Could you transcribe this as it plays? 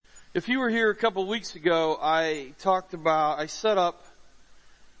If you were here a couple of weeks ago, I set up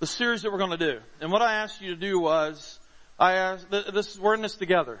the series that we're going to do. And what I asked you to do was, we're in this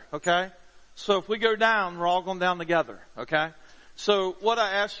together, okay? So if we go down, we're all going down together, okay? So what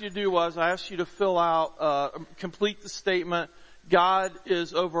I asked you to do was, I asked you to fill out, complete the statement, God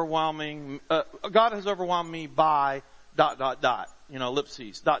has overwhelmed me by ...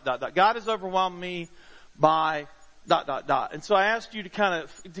 ellipses, ... God has overwhelmed me by ... And so I asked you to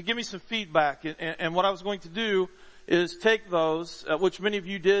to give me some feedback, and what I was going to do is take those, which many of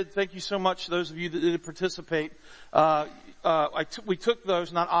you did. Thank you so much, those of you that did participate. We took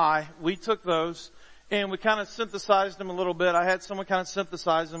those, we took those, and we kind of synthesized them a little bit. I had someone kind of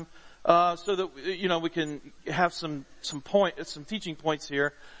synthesize them, so that, we can have some teaching points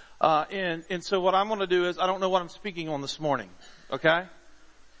here. And so what I'm going to do is, I don't know what I'm speaking on this morning. Okay?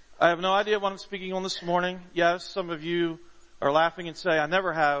 I have no idea what I'm speaking on this morning. Yes, some of you are laughing and say, I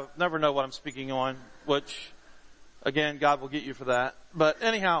never know what I'm speaking on, which, again, God will get you for that. But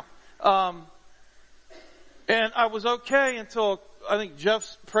anyhow, and I was okay until I think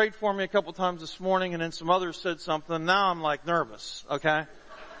Jeff prayed for me a couple times this morning, and then some others said something. Now I'm like nervous, okay?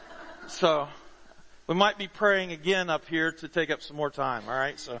 So we might be praying again up here to take up some more time,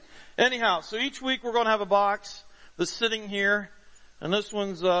 alright? So anyhow, so each week we're going to have a box that's sitting here. And this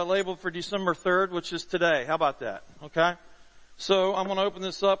one's labeled for December 3rd, which is today. How about that? Okay? So I'm going to open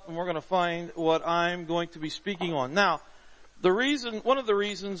this up and we're going to find what I'm going to be speaking on. Now, one of the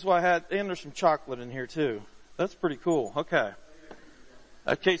reasons why and there's some chocolate in here too. That's pretty cool. Okay.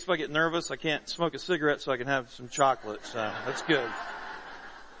 In case if I get nervous, I can't smoke a cigarette, so I can have some chocolate. So that's good.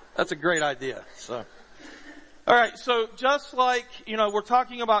 That's a great idea. So, alright, so just like, we're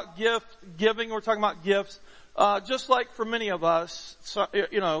talking about giving, we're talking about gifts. Just like for many of us, some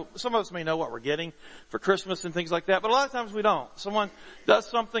of us may know what we're getting for Christmas and things like that, but a lot of times we don't. Someone does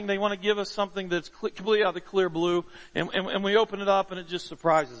something, they want to give us something that's completely out of the clear blue, and we open it up and it just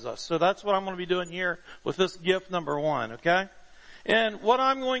surprises us. So that's what I'm going to be doing here with this gift number 1, okay? And what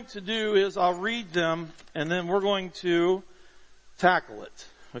I'm going to do is I'll read them, and then we're going to tackle it,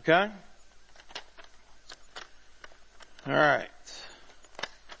 okay? Alright.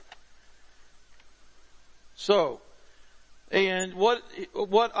 So, and what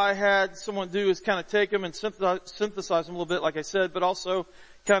I had someone do is kind of take them and synthesize them a little bit, like I said, but also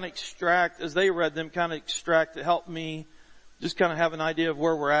kind of extract, as they read them, to help me just kind of have an idea of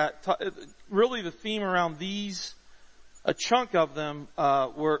where we're at. Really the theme around these, a chunk of them,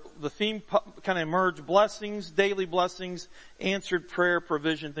 were the theme kind of emerged: blessings, daily blessings, answered prayer,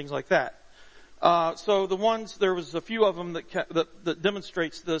 provision, things like that. So there was a few of them that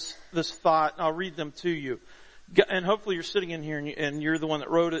demonstrates this thought, and I'll read them to you. And hopefully you're sitting in here and you're the one that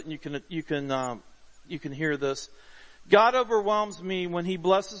wrote it, and you can hear this. God overwhelms me when He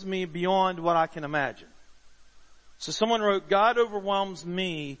blesses me beyond what I can imagine. So someone wrote, God overwhelms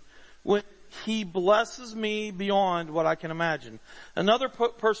me when He blesses me beyond what I can imagine. Another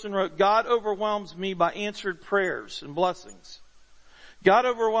person wrote, God overwhelms me by answered prayers and blessings. God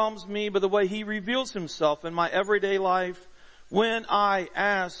overwhelms me by the way He reveals Himself in my everyday life when I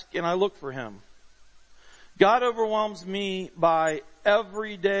ask and I look for Him. God overwhelms me by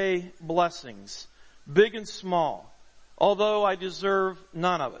everyday blessings, big and small, although I deserve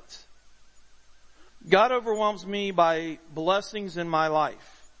none of it. God overwhelms me by blessings in my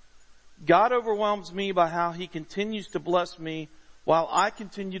life. God overwhelms me by how He continues to bless me while I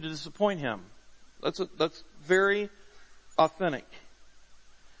continue to disappoint Him. That's very authentic.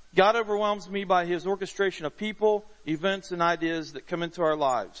 God overwhelms me by His orchestration of people, events, and ideas that come into our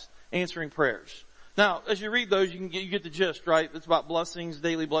lives, answering prayers. Now, as you read those, you get the gist, right? It's about blessings,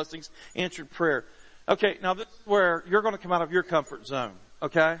 daily blessings, answered prayer. Okay, now this is where you're going to come out of your comfort zone,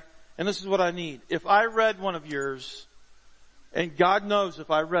 okay? And this is what I need. If I read one of yours, and God knows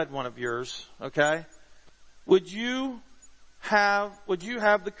if I read one of yours, okay, would you have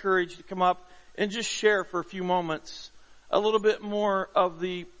the courage to come up and just share for a few moments a little bit more of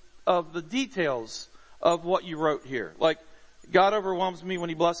the details of what you wrote here? Like, God overwhelms me when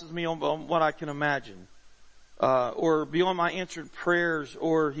He blesses me on what I can imagine. Or beyond my answered prayers,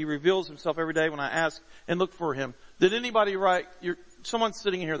 or He reveals Himself every day when I ask and look for Him. Did anybody write? Someone's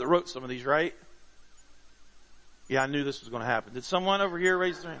sitting in here that wrote some of these, right? Yeah, I knew this was going to happen. Did someone over here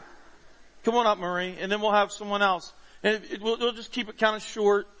raise their hand? Come on up, Marie, and then we'll have someone else. And we'll just keep it kind of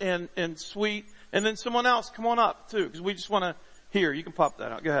short and sweet. And then someone else, come on up too, because we just want to hear. You can pop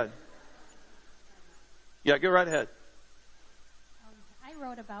that out. Go ahead. Yeah, go right ahead. I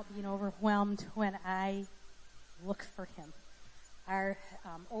wrote about being overwhelmed when I look for Him. Our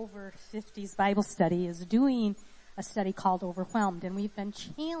over 50s Bible study is doing a study called Overwhelmed, and we've been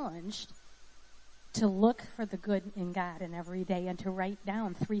challenged to look for the good in God in every day and to write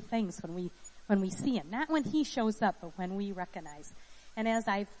down 3 things when we see him. Not when he shows up, but when we recognize. And as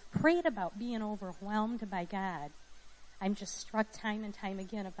I've prayed about being overwhelmed by God, I'm just struck time and time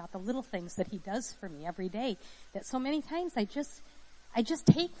again about the little things that he does for me every day that so many times I just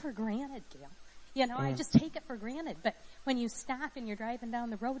take for granted, Gail. You know, I just take it for granted. But when you stop and you're driving down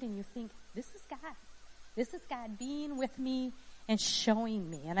the road and you think, this is God. This is God being with me and showing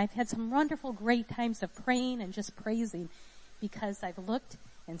me. And I've had some wonderful, great times of praying and just praising because I've looked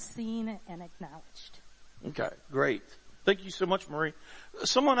and seen and acknowledged. Okay, great. Thank you so much, Marie.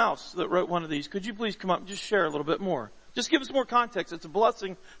 Someone else that wrote one of these, could you please come up and just share a little bit more? Just give us more context. It's a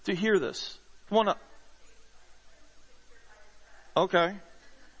blessing to hear this. Come on up. Okay.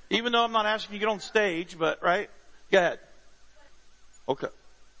 Even though I'm not asking you to get on stage, but, right? Go ahead. Okay.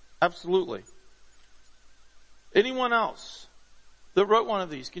 Absolutely. Anyone else that wrote one of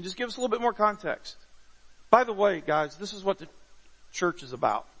these can just give us a little bit more context. By the way, guys, this is what the church is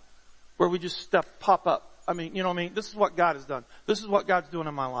about. Where we just pop up. I mean, you know what I mean? This is what God has done. This is what God's doing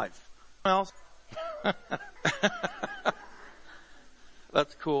in my life. Anyone else?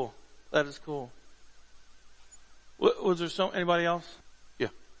 That's cool. That is cool. Was there anybody else? Yeah.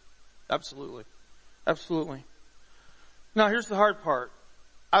 Absolutely. Absolutely. Now here's the hard part.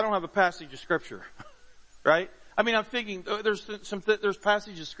 I don't have a passage of scripture. Right? I mean, I'm thinking there's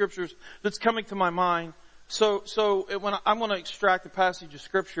passages of scriptures that's coming to my mind. So when I'm going to extract a passage of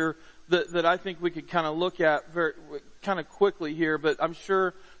scripture that I think we could kind of look at very kind of quickly here, but I'm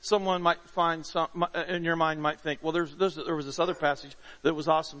sure someone might find in your mind might think, well, there was this other passage that was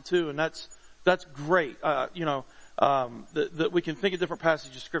awesome too, and that's great. That we can think of different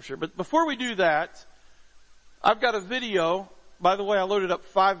passages of scripture. But before we do that, I've got a video. By the way, I loaded up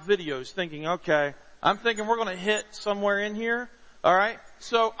 5 videos thinking, okay, I'm thinking we're going to hit somewhere in here. All right.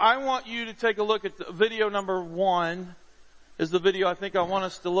 So I want you to take a look at the video number 1 is the video I think I want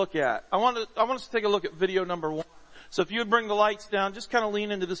us to look at. I want us to take a look at video number 1. So if you would bring the lights down, just kind of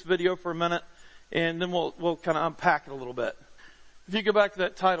lean into this video for a minute and then we'll kind of unpack it a little bit. If you go back to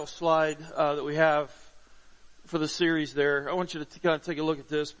that title slide, that we have for the series there, I want you to kind of take a look at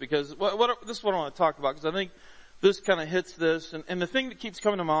this because this is what I want to talk about because I think this kind of hits this. And the thing that keeps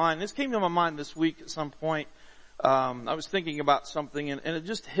coming to my mind, this came to my mind this week at some point. I was thinking about something and it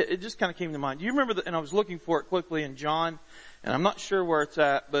just kind of came to mind. Do you remember and I was looking for it quickly in John, and I'm not sure where it's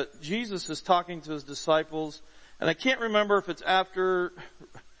at, but Jesus is talking to his disciples, and I can't remember if it's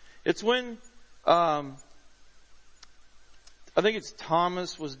when, I think it's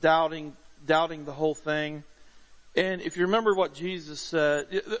Thomas was doubting the whole thing. And if you remember what Jesus said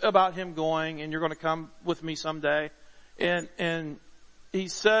about him going, and you're going to come with me someday, and he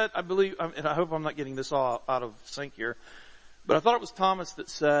said, I believe, and I hope I'm not getting this all out of sync here, but I thought it was Thomas that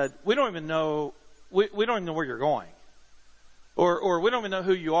said, we don't even know where you're going. Or we don't even know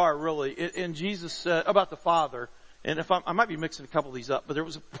who you are really. And Jesus said about the Father, and I might be mixing a couple of these up, but there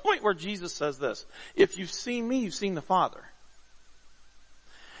was a point where Jesus says this, if you've seen me, you've seen the Father.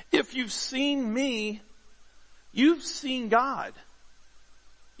 If you've seen me, you've seen God.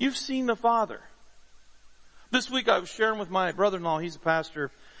 You've seen the Father. This week I was sharing with my brother-in-law, he's a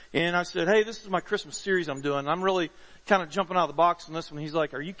pastor, and I said, hey, this is my Christmas series I'm doing. I'm really kind of jumping out of the box on this one. He's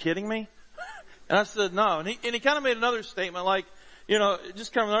like, are you kidding me? And I said, no. And he kind of made another statement like,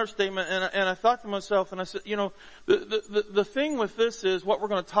 just kind of another statement. And I thought to myself, and I said, the thing with this is what we're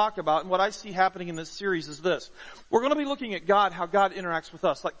going to talk about and what I see happening in this series is this. We're going to be looking at God, how God interacts with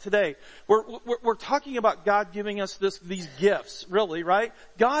us. Like today, we're talking about God giving us these gifts, really, right?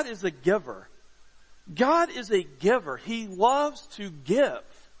 God is a giver. God is a giver. He loves to give.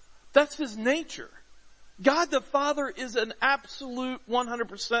 That's his nature. God the Father is an absolute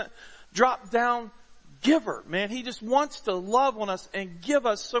 100% drop down giver, man. He just wants to love on us and give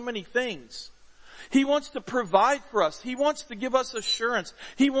us so many things. He wants to provide for us. He wants to give us assurance.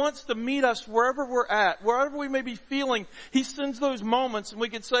 He wants to meet us wherever we're at, wherever we may be feeling. He sends those moments and we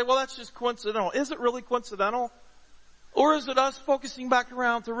could say, well, that's just coincidental. Is it really coincidental? Or is it us focusing back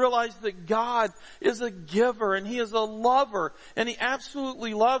around to realize that God is a giver and he is a lover and he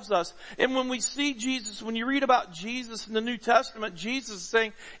absolutely loves us? And when we see Jesus, when you read about Jesus in the New Testament, Jesus is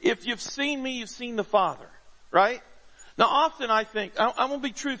saying, if you've seen me, you've seen the Father, right? Now often I think, I'm going to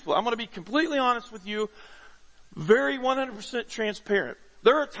be truthful. I'm going to be completely honest with you, very 100% transparent.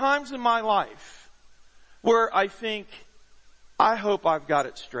 There are times in my life where I think, I hope I've got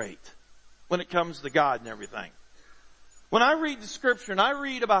it straight when it comes to God and everything. When I read the scripture and I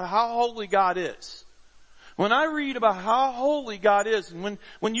read about how holy God is, When I read about how holy God is, and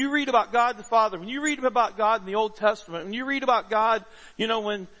when you read about God the Father, when you read about God in the Old Testament, when you read about God,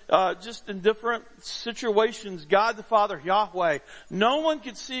 when just in different situations, God the Father, Yahweh, no one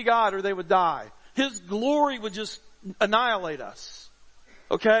could see God or they would die. His glory would just annihilate us.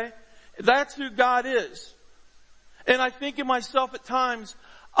 Okay? That's who God is. And I think in myself at times,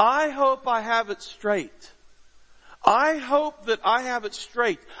 I hope I have it straight. I hope that I have it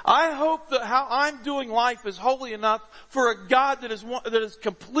straight. I hope that how I'm doing life is holy enough for a God that is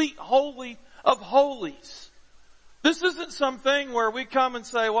complete holy of holies. This isn't something where we come and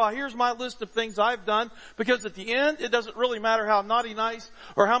say, well, here's my list of things I've done, because at the end, it doesn't really matter how naughty nice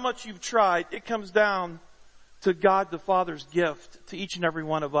or how much you've tried. It comes down to God the Father's gift to each and every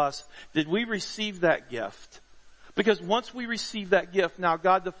one of us. Did we receive that gift? Because once we receive that gift, now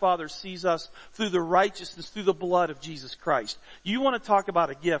God the Father sees us through the righteousness, through the blood of Jesus Christ. You want to talk about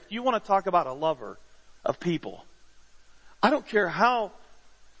a gift. You want to talk about a lover of people. I don't care how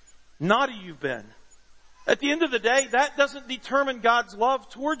naughty you've been. At the end of the day, that doesn't determine God's love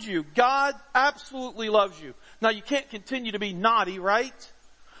towards you. God absolutely loves you. Now, you can't continue to be naughty, right?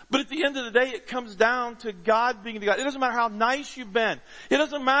 But at the end of the day, it comes down to God being the God. It doesn't matter how nice you've been. It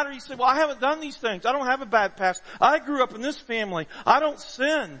doesn't matter. You say, well, I haven't done these things. I don't have a bad past. I grew up in this family. I don't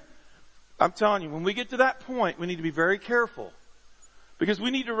sin. I'm telling you, when we get to that point, we need to be very careful. Because we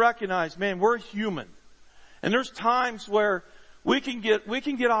need to recognize, man, we're human. And there's times where we can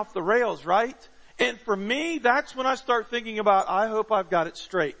get off the rails, right? And for me, that's when I start thinking about, I hope I've got it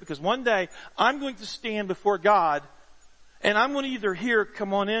straight. Because one day, I'm going to stand before God, and I'm going to either hear,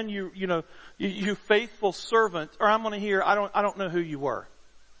 come on in, you faithful servant, or I'm going to hear, I don't know who you were.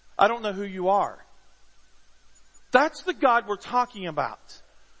 I don't know who you are. That's the God we're talking about.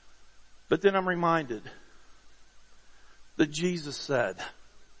 But then I'm reminded that Jesus said,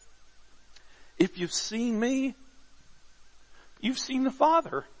 if you've seen me, you've seen the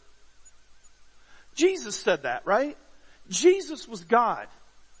Father. Jesus said that, right? Jesus was God.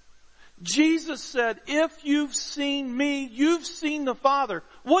 Jesus said, if you've seen me, you've seen the Father.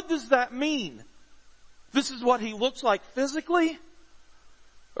 What does that mean? This is what He looks like physically?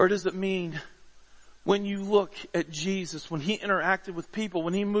 Or does it mean when you look at Jesus, when He interacted with people,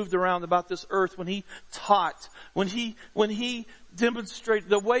 when He moved around about this earth, when He taught, when He demonstrated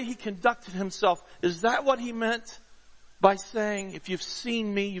the way He conducted Himself, is that what He meant by saying, if you've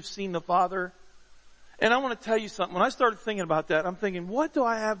seen me, you've seen the Father? And I want to tell you something. When I started thinking about that, I'm thinking, what do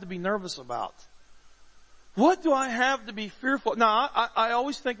I have to be nervous about? What do I have to be fearful? Now, I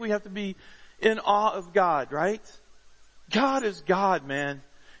always think we have to be in awe of God, right? God is God, man.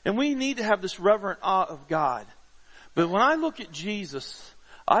 And we need to have this reverent awe of God. But when I look at Jesus,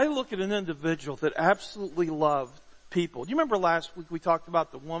 I look at an individual that absolutely loved people. Do you remember last week we talked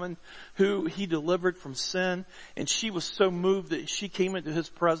about the woman who He delivered from sin, and she was so moved that she came into His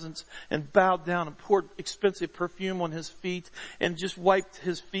presence and bowed down and poured expensive perfume on His feet and just wiped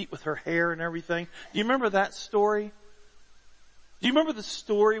His feet with her hair and everything? Do you remember that story? Do you remember the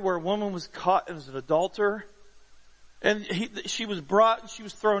story where a woman was caught as an adulterer? And she was brought and she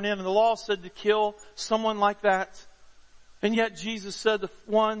was thrown in, and the law said to kill someone like that. And yet Jesus said, the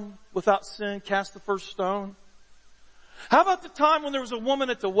one without sin cast the first stone. How about the time when there was a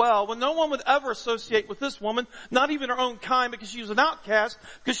woman at the well, when no one would ever associate with this woman, not even her own kind, because she was an outcast,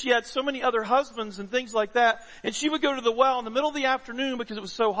 because she had so many other husbands and things like that. And she would go to the well in the middle of the afternoon because it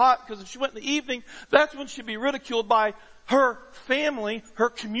was so hot, because if she went in the evening, that's when she'd be ridiculed by her family, her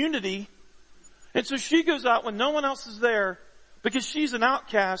community. And so she goes out when no one else is there, because she's an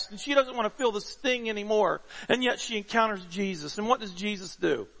outcast and she doesn't want to feel the sting anymore. And yet she encounters Jesus. And what does Jesus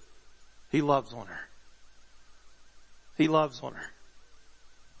do? He loves on her. He loves on her.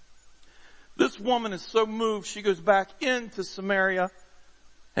 This woman is so moved, she goes back into Samaria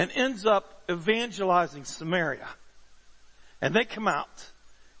and ends up evangelizing Samaria. And they come out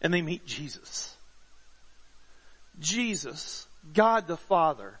and they meet Jesus. Jesus, God the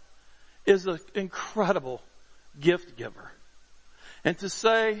Father, is an incredible gift giver. And to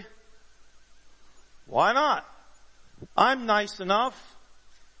say, why not? I'm nice enough.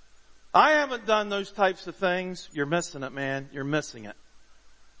 I haven't done those types of things. You're missing it, man. You're missing it.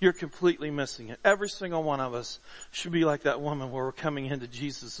 You're completely missing it. Every single one of us should be like that woman where we're coming into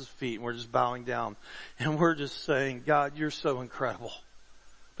Jesus' feet and we're just bowing down and we're just saying, God, you're so incredible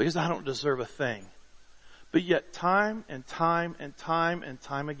because I don't deserve a thing. But yet time and time and time and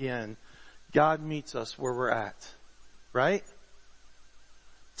time again, God meets us where we're at. Right?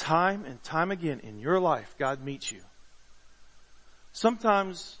 Time and time again in your life, God meets you.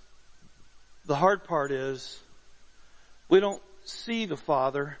 Sometimes the hard part is we don't see the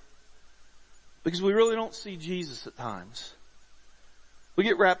Father Because we really don't see Jesus at times. We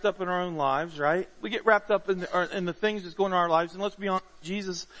get wrapped up in our own lives, right? We get wrapped up in the things that's going on in our lives. And let's be honest,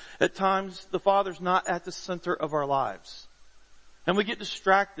 Jesus, at times, the Father's not at the center of our lives. And we get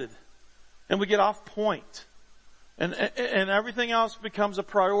distracted. And we get off point. And everything else becomes a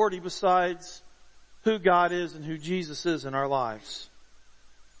priority besides who God is and who Jesus is in our lives.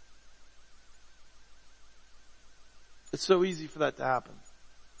 It's so easy for that to happen.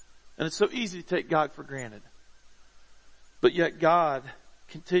 And it's so easy to take God for granted. But yet God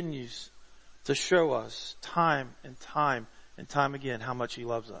continues to show us time and time and time again how much He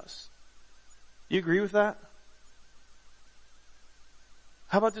loves us. You agree with that?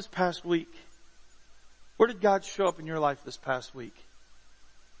 How about this past week? Where did God show up in your life this past week?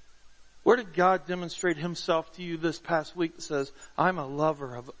 Where did God demonstrate Himself to you this past week that says, I'm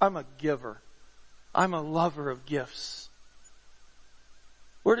a giver. I'm a lover of gifts.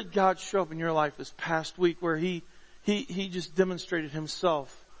 Where did God show up in your life this past week where He just demonstrated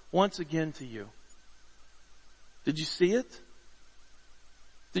Himself once again to you? Did you see it?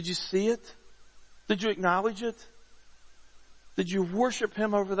 Did you see it? Did you acknowledge it? Did you worship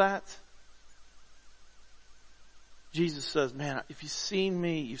Him over that? Jesus says, man, if you've seen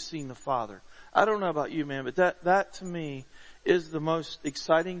me, you've seen the Father. I don't know about you, man, but that to me is the most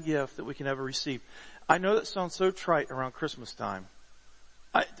exciting gift that we can ever receive. I know that sounds so trite around Christmas time.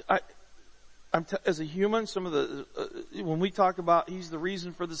 As a human, when we talk about He's the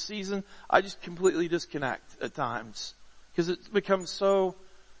reason for the season, I just completely disconnect at times. Because it becomes so,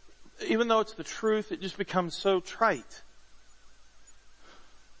 even though it's the truth, it just becomes so trite.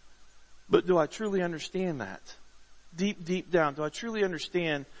 But do I truly understand that? Deep down, do I truly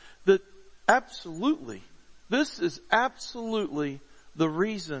understand that absolutely, this is absolutely the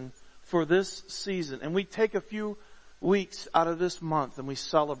reason for this season. And we take a few weeks out of this month and we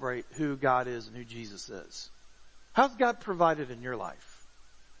celebrate who God is and who Jesus is. How's God provided in your life?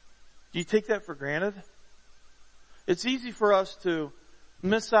 Do you take that for granted? It's easy for us to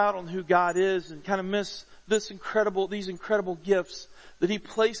miss out on who God is and kind of miss these incredible gifts that He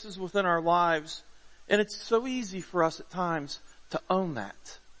places within our lives. And it's so easy for us at times to own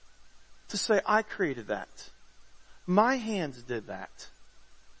that. To say, I created that. My hands did that.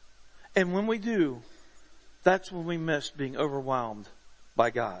 And when we do, that's when we miss being overwhelmed by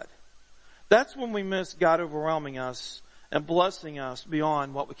God. That's when we miss God overwhelming us and blessing us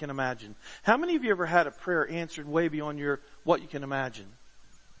beyond what we can imagine. How many of you ever had a prayer answered way beyond what you can imagine?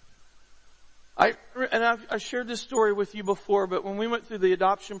 I shared this story with you before, but when we went through the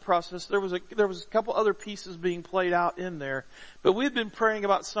adoption process, there was a couple other pieces being played out in there. But we had been praying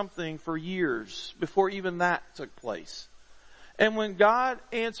about something for years before even that took place. And when God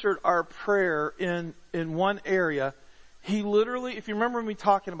answered our prayer in one area, He literally, if you remember me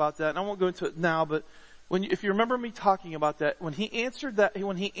talking about that, and I won't go into it now, but if you remember me talking about that, when He answered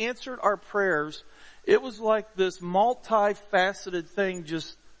our prayers, it was like this multifaceted thing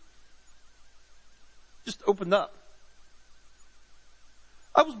just opened up.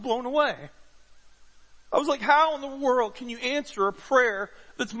 I was blown away. I was like, how in the world can you answer a prayer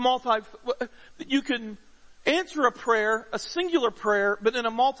that you can answer a prayer, a singular prayer, but in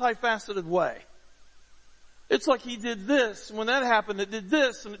a multifaceted way? It's like He did this, and when that happened, it did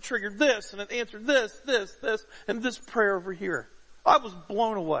this, and it triggered this, and it answered this, and this prayer over here. I was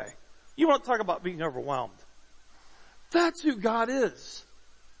blown away. You want to talk about being overwhelmed? That's who God is.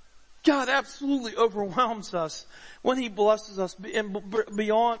 God absolutely overwhelms us when He blesses us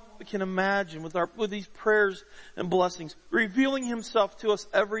beyond what we can imagine with these prayers and blessings, revealing Himself to us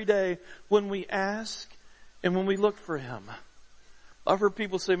every day when we ask and when we look for Him. I've heard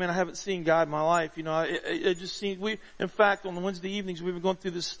people say, man, I haven't seen God in my life. You know, it just seems, in fact, on the Wednesday evenings, we've been going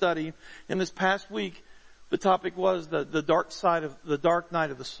through this study. And this past week, the topic was the dark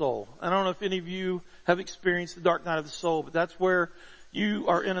night of the soul. I don't know if any of you have experienced the dark night of the soul, but that's where you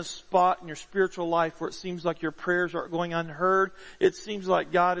are in a spot in your spiritual life where it seems like your prayers are going unheard. It seems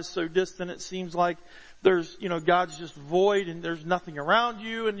like God is so distant. It seems like God's just void and there's nothing around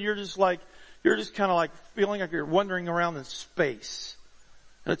you, and you're just kind of like feeling like you're wandering around in space.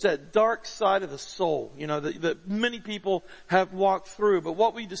 And it's that dark side of the soul, that many people have walked through. But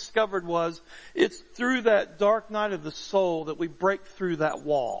what we discovered was it's through that dark night of the soul that we break through that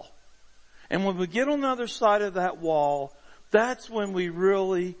wall. And when we get on the other side of that wall, that's when we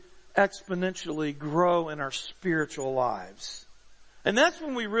really exponentially grow in our spiritual lives. And that's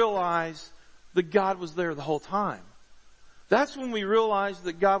when we realize that God was there the whole time. That's when we realize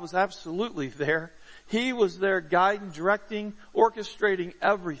that God was absolutely there. He was there guiding, directing, orchestrating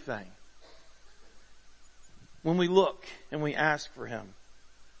everything. When we look and we ask for Him.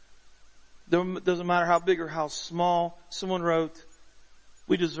 Doesn't matter how big or how small. Someone wrote,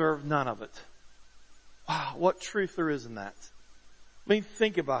 we deserve none of it. Wow, what truth there is in that. I mean,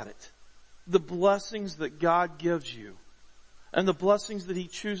 think about it. The blessings that God gives you, and the blessings that He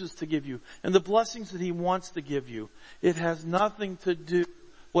chooses to give you, and the blessings that He wants to give you, it has nothing to do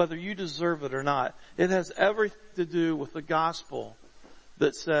whether you deserve it or not. It has everything to do with the gospel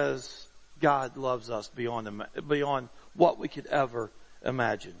that says God loves us beyond what we could ever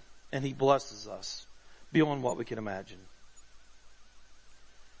imagine. And He blesses us beyond what we can imagine.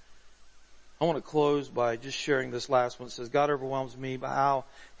 I want to close by just sharing this last one. It says, God overwhelms me by how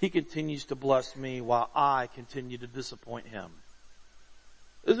He continues to bless me while I continue to disappoint Him.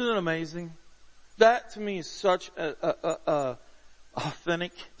 Isn't it amazing? That to me is such a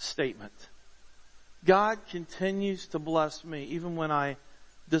authentic statement. God continues to bless me even when I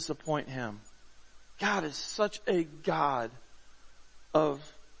disappoint Him. God is such a God of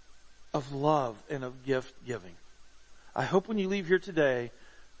love and of gift giving. I hope when you leave here today,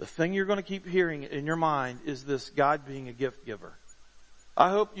 the thing you're going to keep hearing in your mind is this God being a gift giver.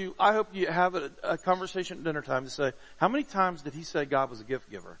 I hope you have a conversation at dinner time to say, how many times did He say God was a gift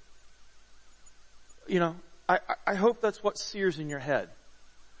giver? You know, I hope that's what sears in your head.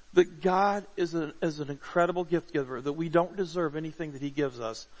 That God is an incredible gift giver, that we don't deserve anything that He gives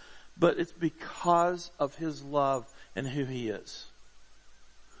us, but it's because of His love and who He is.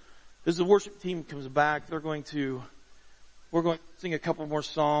 As the worship team comes back, we're going to sing a couple more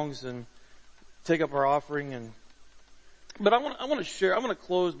songs and take up our offering. But I want to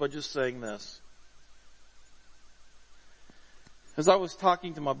close by just saying this. As I was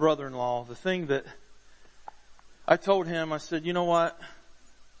talking to my brother-in-law, the thing that I told him, I said, you know what?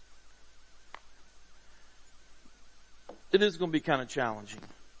 It is going to be kind of challenging.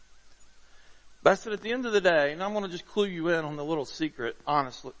 But I said, at the end of the day, and I'm going to just clue you in on the little secret,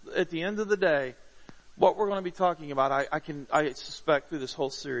 honestly. At the end of the day, what we're going to be talking about, I suspect through this whole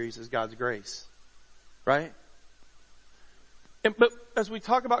series, is God's grace. Right? But as we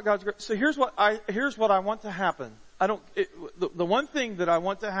talk about God's grace, so here's what I want to happen. The one thing that I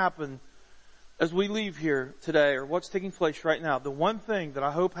want to happen as we leave here today, or what's taking place right now, the one thing that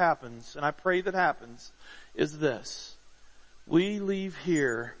I hope happens, and I pray that happens, is this. We leave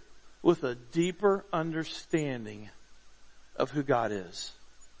here with a deeper understanding of who God is.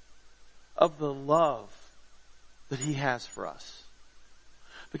 Of the love that He has for us.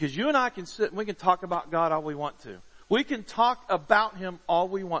 Because you and I can sit and we can talk about God all we want to. We can talk about Him all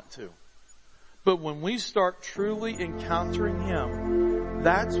we want to. But when we start truly encountering Him,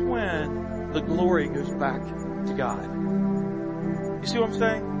 that's when the glory goes back to God. You see what I'm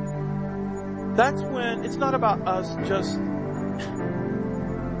saying? That's when it's not about us just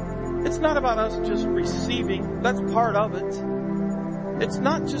receiving. That's part of it. It's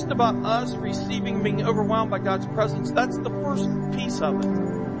not just about us receiving, being overwhelmed by God's presence. That's the first piece of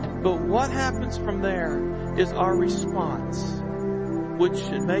it. But what happens from there is our response, which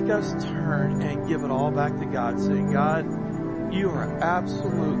should make us turn and give it all back to God, saying, God, you are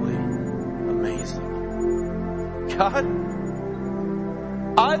absolutely amazing. God,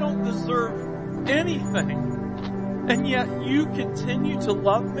 I don't deserve anything, and yet you continue to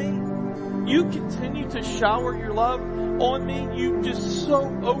love me. You continue to shower your love on me. You just so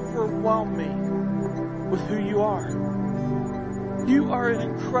overwhelm me with who you are. You are an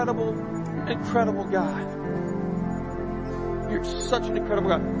incredible, incredible God. You're such an incredible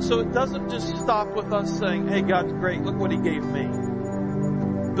God. So it doesn't just stop with us saying, hey, God's great, look what He gave me.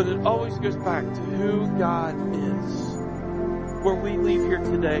 But it always goes back to who God is. Where we leave here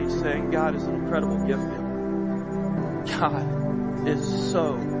today saying God is an incredible gift giver. God is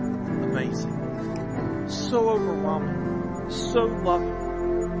so amazing. So overwhelming. So loving.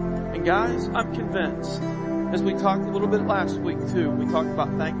 And guys, I'm convinced, as we talked a little bit last week too, we talked about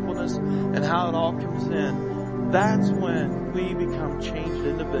thankfulness and how it all comes in. That's when we become changed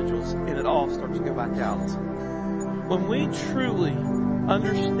individuals and it all starts to go back out. When we truly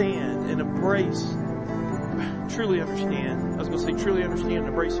understand and embrace, truly understand and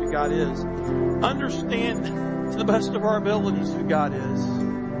embrace who God is, understand to the best of our abilities who God is,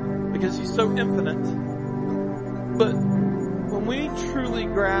 because He's so infinite. But when we truly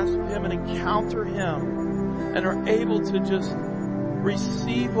grasp Him and encounter Him and are able to just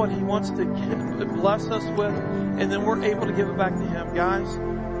receive what He wants to bless us with, and then we're able to give it back to Him, guys,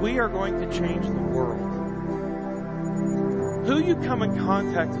 we are going to change the world. Who you come in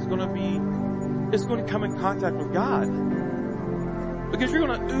contact is going to come in contact with God. Because you're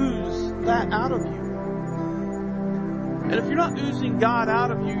going to ooze that out of you. And if you're not oozing God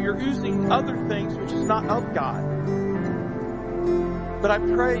out of you, you're oozing other things which is not of God. But I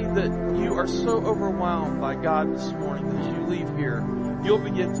pray that you are so overwhelmed by God this morning that as you leave here, you'll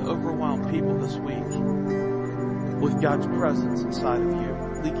begin to overwhelm people this week with God's presence inside of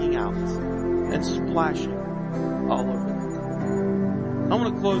you, leaking out and splashing all over them. I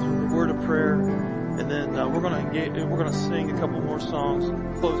want to close with a word of prayer, and then we're going to sing a couple more songs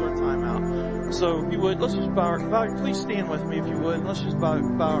and close our time out. So if you would, let's just bow. Please stand with me if you would. Let's just bow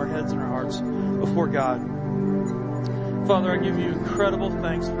our heads and our hearts before God. Father, I give you incredible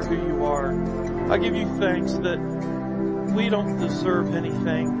thanks for who you are. I give you thanks that we don't deserve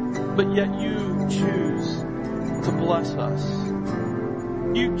anything, but yet you choose to bless us.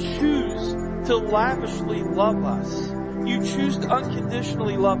 You choose to lavishly love us. You choose to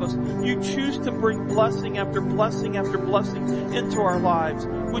unconditionally love us. You choose to bring blessing after blessing after blessing into our lives.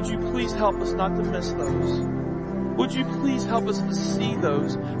 Would you please help us not to miss those? Would you please help us to see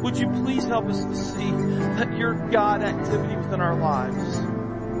those? Would you please help us to see that your God activity within our lives?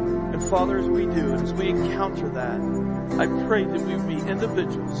 And Father, as we do, and as we encounter that, I pray that we would be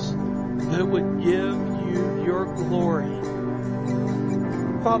individuals that would give you your glory.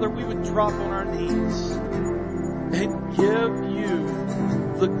 Father, we would drop on our knees and give you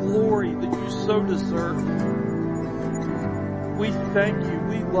the glory that you so deserve. We thank you.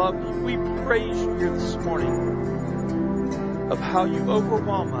 We love you. We praise you here this morning of how you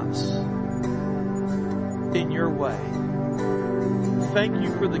overwhelm us in your way. Thank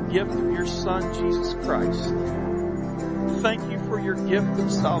you for the gift of your Son, Jesus Christ. Thank you for your gift of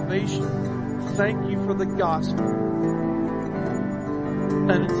salvation. Thank you for the gospel.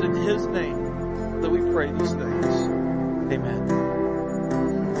 And it's in His name that we pray these things. Amen.